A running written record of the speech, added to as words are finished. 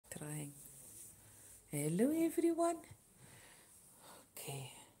trying. Hello, everyone.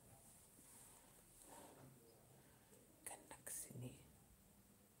 Okay.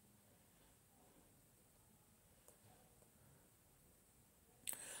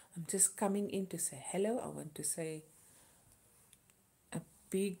 I'm just coming in to say hello. I want to say a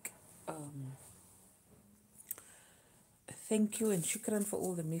big um, thank you and shukran for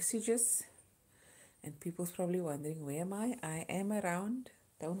all the messages. And people's probably wondering, where am I? I am around.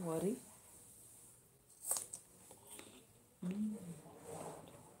 Don't worry.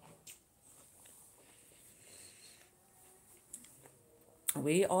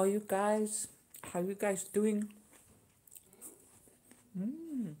 Where are you guys? How you guys doing?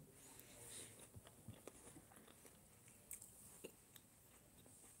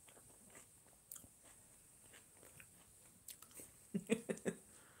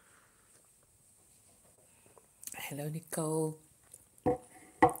 Hello, Nicole.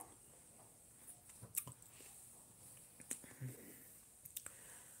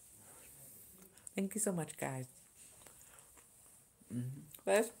 Thank you so much, guys.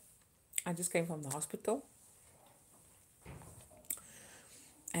 First, I just came from the hospital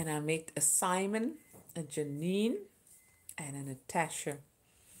and I met a Simon, a Janine, and a Natasha.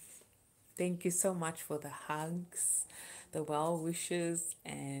 Thank you so much for the hugs, the well wishes,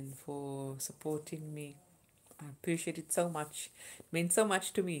 and for supporting me. I appreciate it so much. It meant so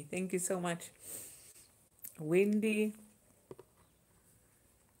much to me. Thank you so much. Wendy,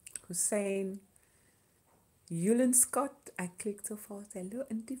 Hussein, Yulen Scott. I clicked so fast. Hello,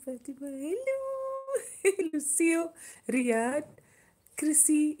 Auntie Fatima. Hello. Lucille, Riyadh,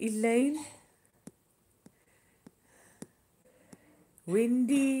 Chrissy, Elaine,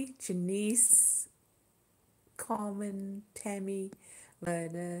 Wendy, Janice, Carmen, Tammy,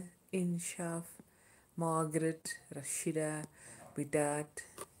 Werner, Inshaf, Margaret, Rashida, Bidat,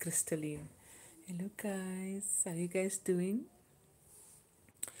 Crystalline. Hello guys, how are you guys doing?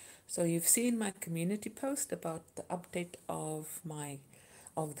 So you've seen my community post about the update of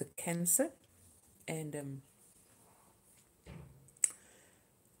the cancer, and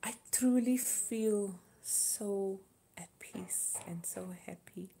I truly feel so at peace and so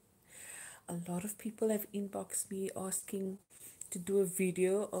happy. A lot of people have inboxed me asking to do a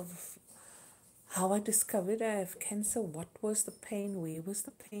video of how I discovered I have cancer, what was the pain, where was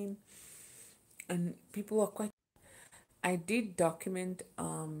the pain, and people are quite. I did document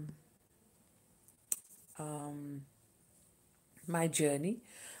my journey.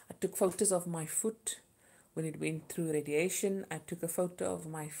 I took photos of my foot when it went through radiation. I took a photo of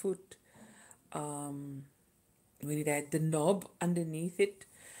my foot when it had the knob underneath it,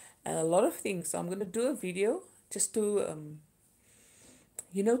 and a lot of things. So I'm going to do a video just to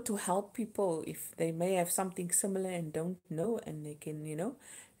to help people if they may have something similar and don't know, and they can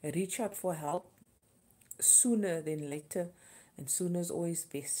reach out for help sooner than later, and sooner is always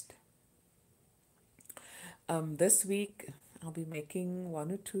best. This week I'll be making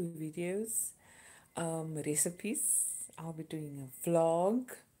 1 or 2 videos, recipes. I'll be doing a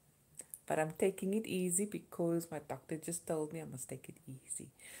vlog, but I'm taking it easy because my doctor just told me I must take it easy.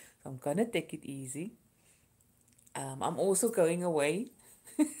 So I'm gonna take it easy. I'm also going away.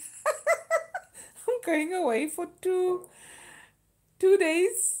 I'm going away for two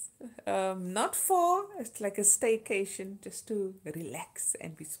days. Not far. It's like a staycation just to relax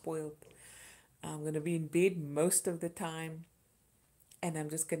and be spoiled. I'm gonna be in bed most of the time, and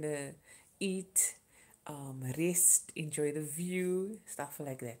I'm just gonna eat, rest, enjoy the view, stuff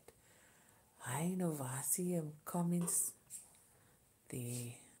like that. Hi Novasi, comments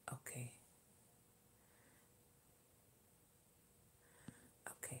there. Okay,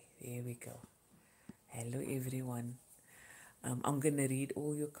 okay, there we go. Hello everyone. I'm gonna read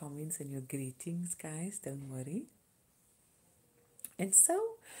all your comments and your greetings, guys. Don't worry. And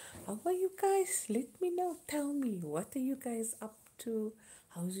so, how are you guys? Let me know. Tell me, what are you guys up to?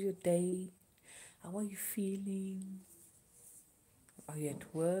 How's your day? How are you feeling? Are you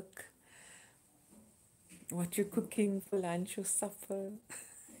at work? What you cooking for lunch or supper?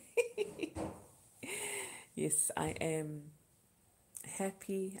 Yes, I am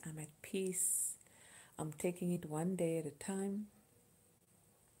happy. I'm at peace. I'm taking it one day at a time.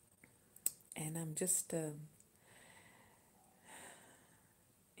 And I'm just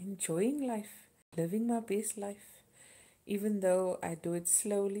enjoying life, living my best life. Even though I do it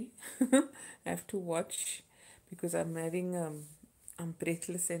slowly, I have to watch because I'm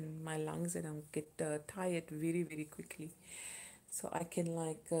breathless in my lungs, and I'm get tired very, very quickly. So I can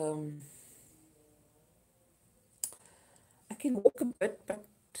I can walk a bit, but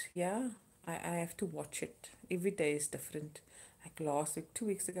yeah, I have to watch it. Every day is different. Like last week, 2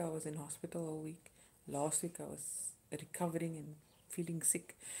 weeks ago, I was in hospital all week. Last week, I was recovering and feeling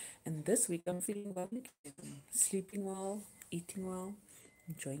sick. And this week, I'm feeling well again. I'm sleeping well, eating well,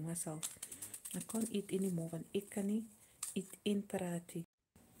 enjoying myself. I can't eat anymore, want ek kan nie eat en praat nie.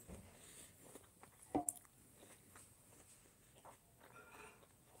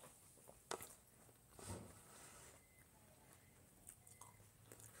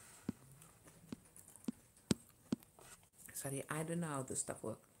 Sorry, I don't know how this stuff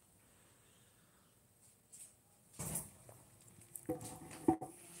works.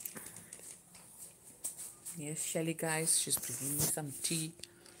 Yes, Shelly, guys, she's bringing me some tea.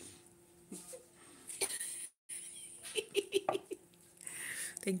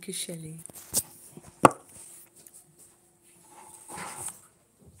 Thank you, Shelly.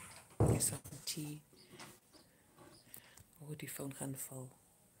 Yes, some tea. Oh, die phone gaan val.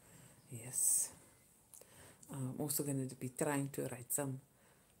 Yes. I'm also going to be trying to write some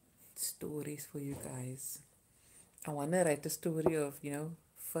stories for you guys. I want to write a story of,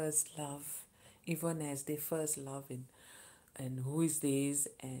 first love. Everyone has their first love, and who is theirs,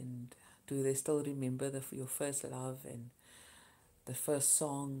 and do they still remember your first love and the first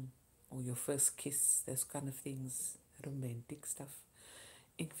song or your first kiss, those kind of things, romantic stuff.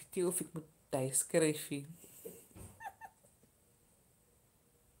 Ek weet nie of ek moet dit skryf nie.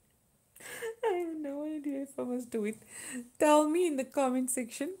 I have no idea if I must do it. Tell me in the comment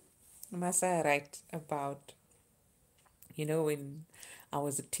section. Must I write about, when I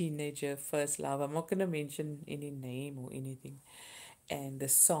was a teenager, first love? I'm not going to mention any name or anything. And the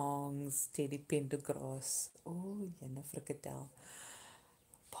songs, Teddy Pendergrass, oh, Jenna Frikadel,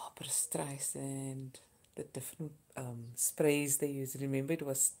 Barbara Streisand, the different sprays they used. Remember,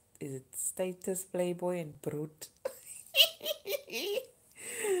 is it Status, Playboy, and Brute?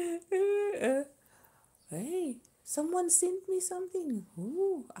 Hey, someone sent me something.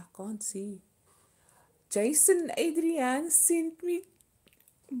 Ooh, I can't see. Jason Adrian sent me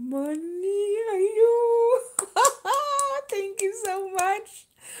money. Ayo. Thank you so much.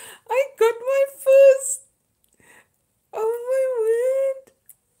 I got my first. Oh my word.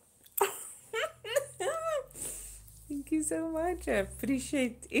 Thank you so much. I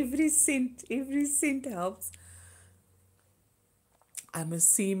appreciate every cent. Every cent helps. I'm a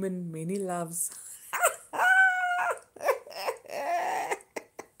seaman, many loves.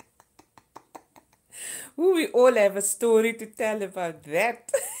 Ooh, we all have a story to tell about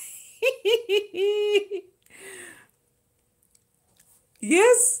that.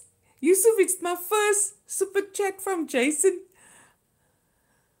 Yes, Yusuf, it's my first super chat from Jason.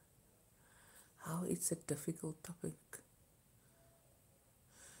 How it's a difficult topic.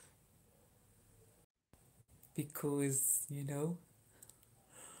 Because, you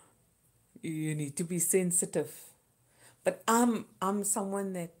need to be sensitive. But I'm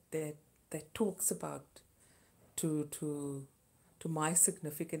someone that talks about to my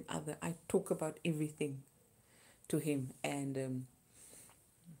significant other. I talk about everything to him, and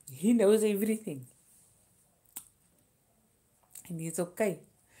he knows everything, and he's okay.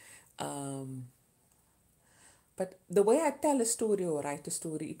 But the way I tell a story or write a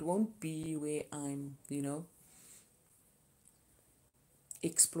story, it won't be where I'm,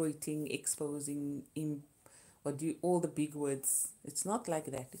 exploiting, exposing, all the big words. It's not like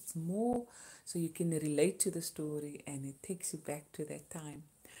that. It's more so you can relate to the story, and it takes you back to that time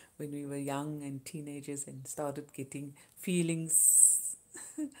when we were young and teenagers and started getting feelings.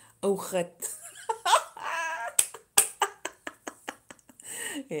 Oh, God.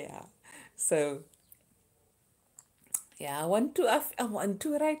 Yeah. So yeah, I want to write. I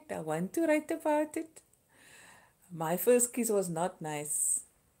want to write about it. My first kiss was not nice.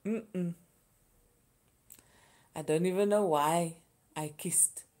 I don't even know why I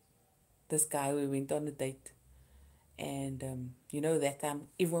kissed this guy. We went on a date, and that time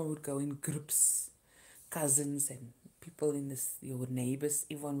everyone would go in groups, cousins and people in your neighbors.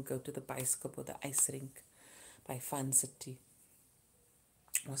 Everyone would go to the bicycle or the ice rink by Fun City.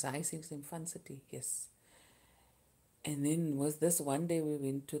 Was ice rink in Fun City? Yes. And then was this one day we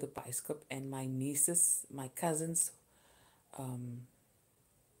went to the bicycle, and my nieces, my cousins,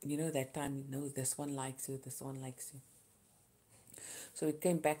 that time, this one likes you, this one likes you. So we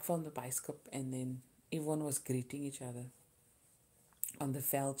came back from the bicycle, and then everyone was greeting each other on the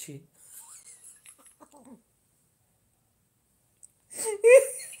veldje.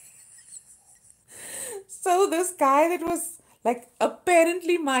 So this guy that was like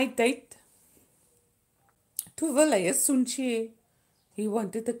apparently my date, he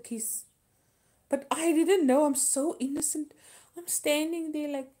wanted a kiss. But I didn't know. I'm so innocent. I'm standing there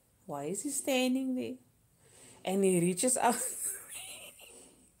like, why is he standing there? And he reaches out.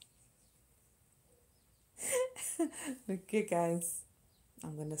 Okay, guys,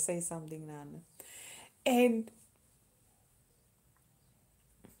 I'm gonna say something now. And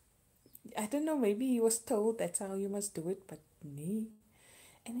I don't know, maybe he was told that's how you must do it, but me.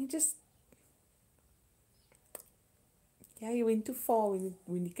 And he just, yeah, he went too far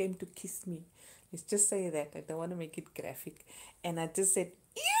when he came to kiss me. Let's just say that. I don't want to make it graphic. And I just said,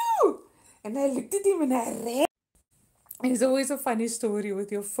 ew! And I looked at him and I ran. It's always a funny story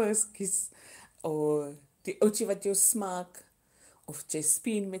with your first kiss or the ochi wat jou smaak of just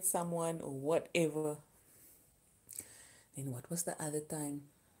spin with someone or whatever. Then what was the other time?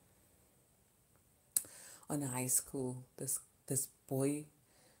 On high school, this boy,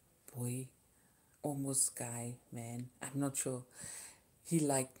 almost guy, man, I'm not sure. He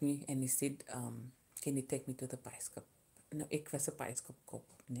liked me and he said, can you take me to the bicycle? No, ek was 'n bicycle,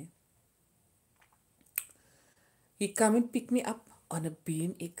 né? He come and pick me up on a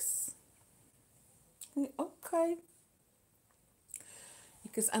BMX. Okay.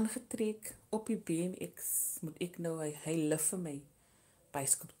 Ek is aangetrek op die BMX. Moet ek nou hy lift vir my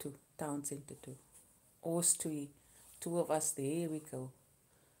bicycle toe, town center toe. Ons two of us, there we go.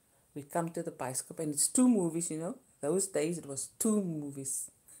 We come to the bicycle and it's two movies, you know. Those days it was two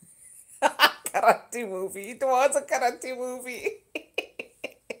movies. Karate movie. It was a karate movie.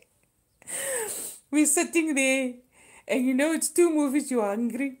 We're sitting there and you know it's two movies, you're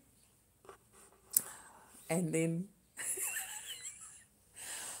hungry. And then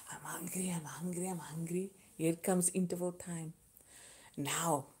I'm hungry. Here comes interval time.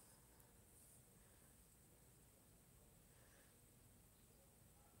 Now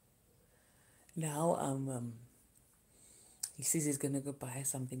he says he's gonna go buy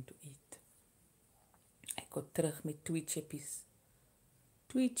something to eat. Ek kom terug met twee chippies.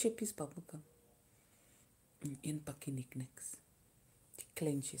 Twee chippies bubblegum. En een pakkie knickknacks. Die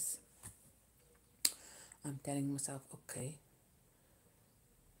kleintjies. I'm telling myself, okay.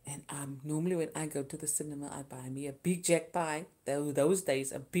 And normally when I go to the cinema, I buy me a big jack pie. Those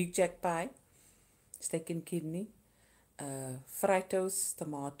days, a big jack pie, steak and kidney, Fritos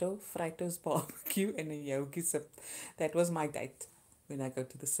tomato, Fritos barbecue, and a yogi sip. That was my date when I go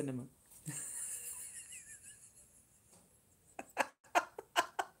to the cinema.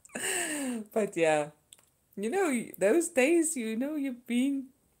 But yeah, you know, those days, you know, you're being,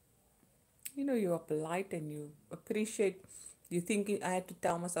 you know, you are polite and you appreciate. You're thinking, I had to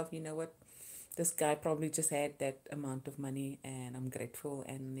tell myself, you know what, this guy probably just had that amount of money and I'm grateful.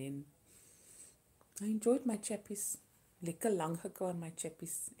 And then I enjoyed my chappies. Lekker lang gehou on my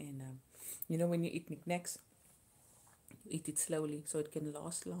chappies. And you know, when you eat knickknacks, you eat it slowly so it can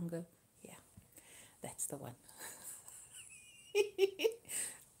last longer. Yeah, that's the one.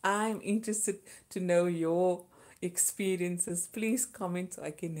 I'm interested to know your experiences. Please comment so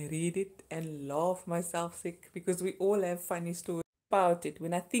I can read it and laugh myself sick because we all have funny stories about it.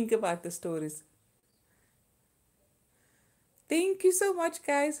 When I think about the stories. Thank you so much,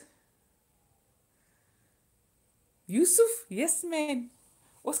 guys. Yusuf, yes man.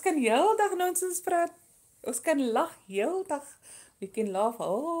 Ons kan heel dag nonsens praat. Ons kan lag heel dag. We can laugh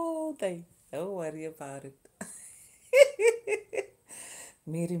all day. Don't worry about it.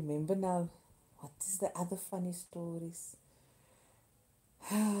 Me remember now. What is the other funny stories?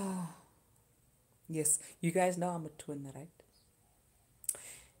 Yes, you guys know I'm a twin, right?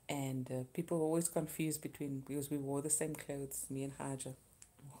 And people are always confused between, because we wore the same clothes, me and Haja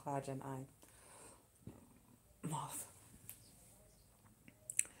and I.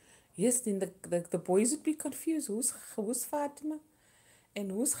 Yes, then the boys would be confused. Who's Fatima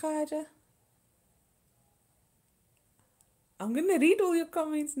and who's Haja? I'm gonna read all your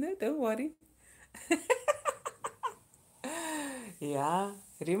comments, no, don't worry. Yeah,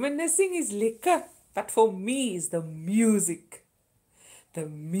 reminiscing is lekker, but for me is the music. The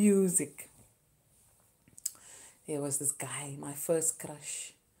music. There was this guy, my first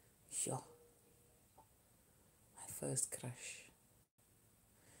crush. Sure. My first crush.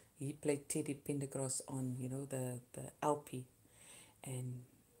 He played Teddy Pendergrass on, you know, the LP. And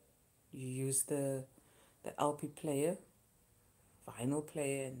you use the LP player, vinyl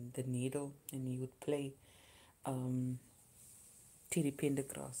player, and the needle, and he would play Teddy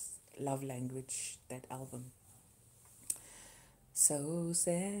Pendergrass, Love Language, that album. So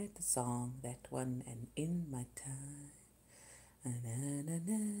sad the song, that one, and in my time. Na, na, na,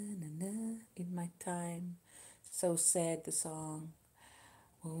 na, na, in my time. So sad the song.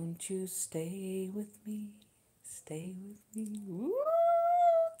 Won't you stay with me? Stay with me. Woo!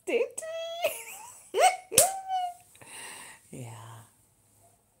 Yeah.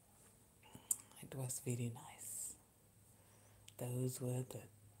 It was very nice. Those were the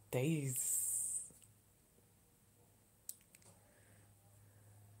days.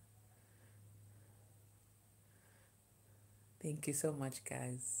 Thank you so much,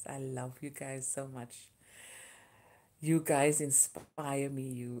 guys. I love you guys so much. You guys inspire me.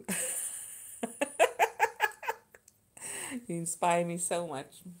 You inspire me so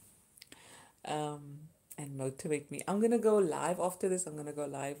much. And motivate me. I'm gonna go live after this. I'm gonna go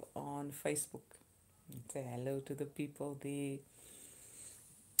live on Facebook and say hello to the people there.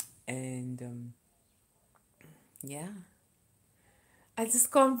 And yeah, I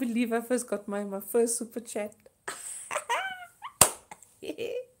just can't believe I first got my first super chat.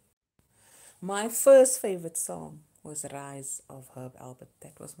 My first favorite song was Rise of Herb Albert.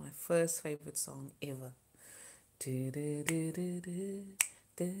 That was my first favorite song ever. That's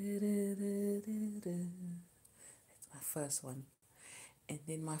my first one. And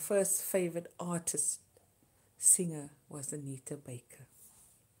then my first favorite artist, singer, was Anita Baker.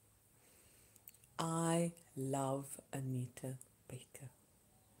 I love Anita Baker.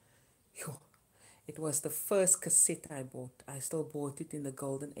 Phew. It was the first cassette I bought. I still bought it in the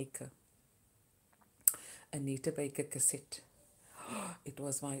Golden Acre. Anita Baker cassette. It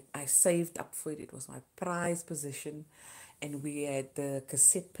was I saved up for it. It was my prized possession. And we had the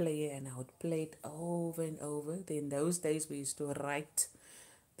cassette player and I would play it over and over. In those days, we used to write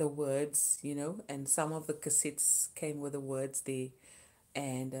the words, and some of the cassettes came with the words there.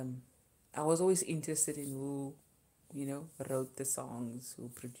 And I was always interested in who, wrote the songs, who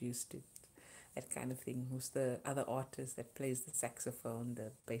produced it, that kind of thing. Who's the other artist that plays the saxophone,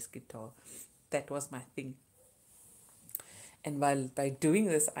 the bass guitar. That was my thing. And by doing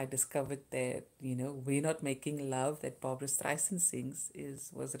this, I discovered that, We're Not Making Love, that Barbara Streisand sings,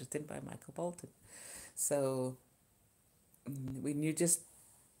 was written by Michael Bolton. So when you just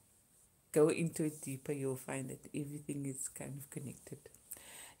go into it deeper, you'll find that everything is kind of connected.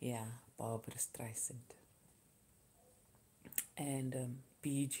 Yeah, Barbara Streisand. And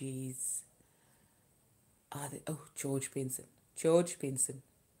Bee Gees. George Benson. George Benson.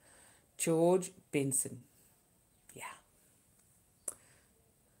 George Benson. Yeah.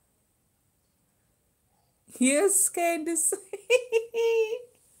 Yes, Candice.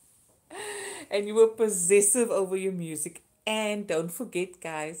 And you were possessive over your music. And don't forget,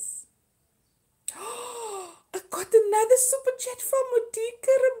 guys. I got another super chat from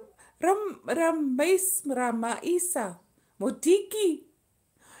Modika Ramaisa. Modiki.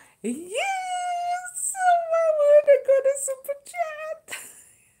 Yes! Oh my word, I got a super chat.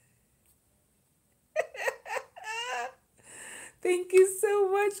 Thank you so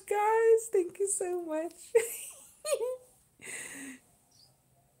much, guys. Thank you so much.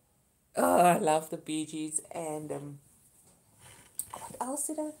 Oh, I love the Bee Gees. And what else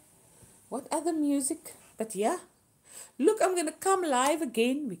what other music? But yeah. Look, I'm going to come live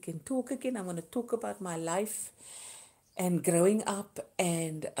again. We can talk again. I'm going to talk about my life and growing up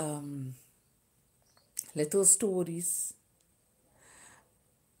and little stories.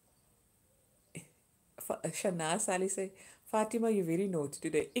 Shana Sally say, Fatima, you're very naughty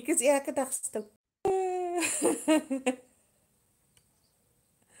today. Ek is elke dag stout.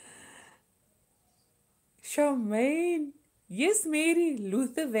 Charmaine. Yes, Mary.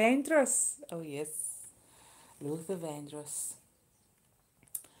 Luther Vandross. Oh, yes. Luther Vandross.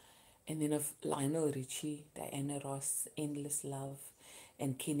 And then of Lionel Richie, Diana Ross, Endless Love,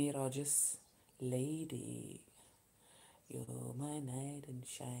 and Kenny Rogers, Lady. You're my knight in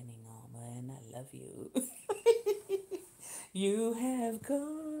shining armor, and I love you. You have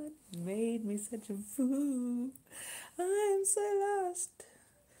gone, made me such a fool. I'm so lost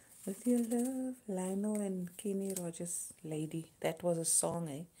with your love. Lionel and Kenny Rogers, Lady. That was a song,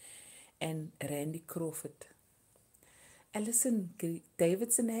 eh? And Randy Crawford. Alison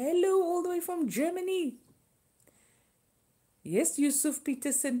Davidson, hello, all the way from Germany. Yes, Yusuf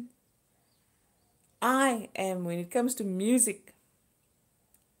Peterson. I am, when it comes to music,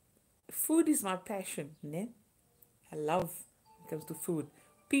 food is my passion, ne? I love, when it comes to food.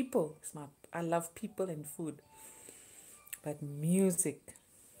 People is I love people and food. But music,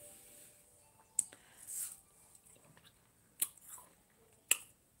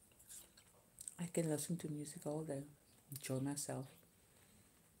 I can listen to music all day, enjoy myself.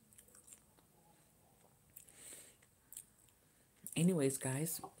 Anyways,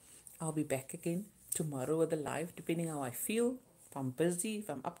 guys, I'll be back again tomorrow with a live, depending how I feel. If I'm busy, if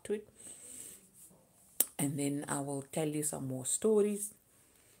I'm up to it. And then I will tell you some more stories.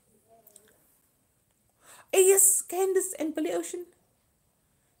 Hey, yes, Candice and Billy Ocean.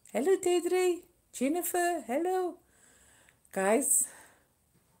 Hello, Tedre. Jennifer, hello. Guys,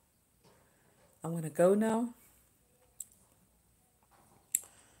 I'm going to go now.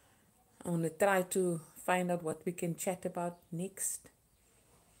 I'm going to try to find out what we can chat about next.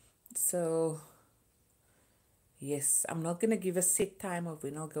 So, Yes, I'm not going to give a set time of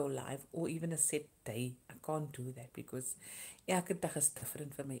when I'll go live or even a set day. I can't do that because elke dag is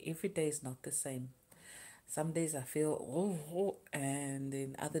different for me. Every day is not the same. Some days I feel and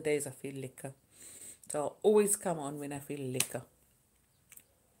then other days I feel lekker. So I'll always come on when I feel lekker.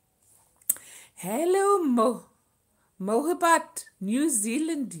 Hello, Mohabat, New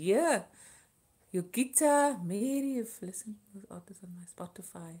Zealand here. Your guitar, Mary, you've listened to those artists on my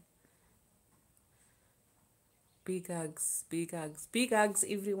Spotify. Big hugs, big hugs, big hugs,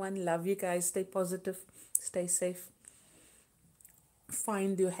 everyone. Love you guys. Stay positive, stay safe.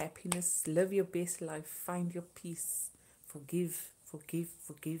 Find your happiness, live your best life, find your peace. Forgive, forgive,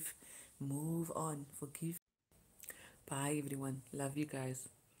 forgive. Move on, forgive. Bye, everyone. Love you guys.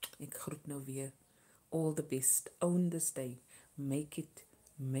 Ek groet nou weer. All the best. Own this day. Make it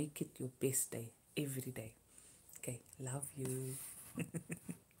your best day every day. Okay, love you.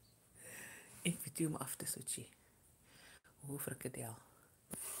 Ek weet jy om af te switchie. Hoe frikadel.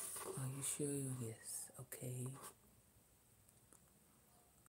 Are you sure? Yes. Okay.